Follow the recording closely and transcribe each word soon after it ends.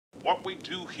What we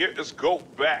do here is go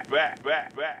back.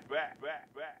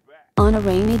 On a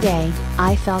rainy day,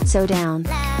 I felt so down.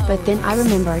 But then I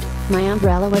remembered, my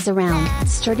umbrella was around.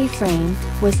 Sturdy frame,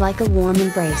 was like a warm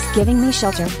embrace, giving me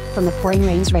shelter, from the pouring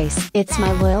rain's race. It's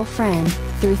my loyal friend,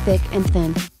 through thick and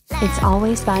thin. It's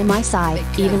always by my side,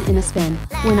 even in a spin.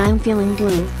 When I'm feeling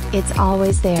blue, it's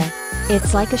always there.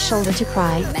 It's like a shoulder to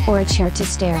cry, or a chair to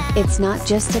stare. It's not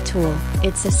just a tool,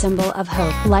 it's a symbol of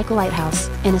hope. Like a lighthouse,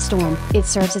 in a storm, it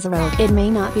serves as a road. It may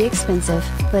not be expensive,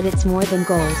 but it's more than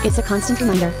gold. It's a constant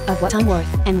reminder, of what I'm worth,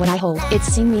 and what I hold. It's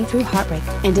seen me through heartbreak,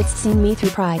 and it's seen me through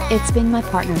pride. It's been my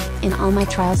partner, in all my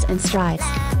trials and strides.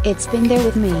 It's been there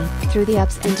with me, through the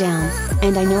ups and downs,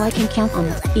 and I know I can count on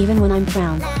it, even when I'm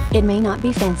frowned. It may not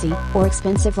be fancy, or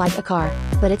expensive like a car,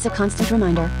 but it's a constant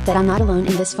reminder, that I'm not alone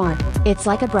in this farm. It's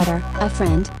like a brother, a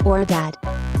friend, or a dad.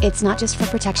 It's not just for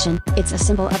protection, it's a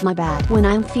symbol of my bad. When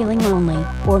I'm feeling lonely,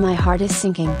 or my heart is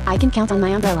sinking, I can count on my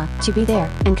umbrella, to be there,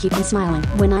 and keep on smiling.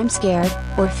 When I'm scared,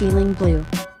 or feeling blue,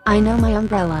 I know my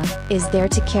umbrella, is there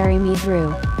to carry me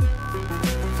through.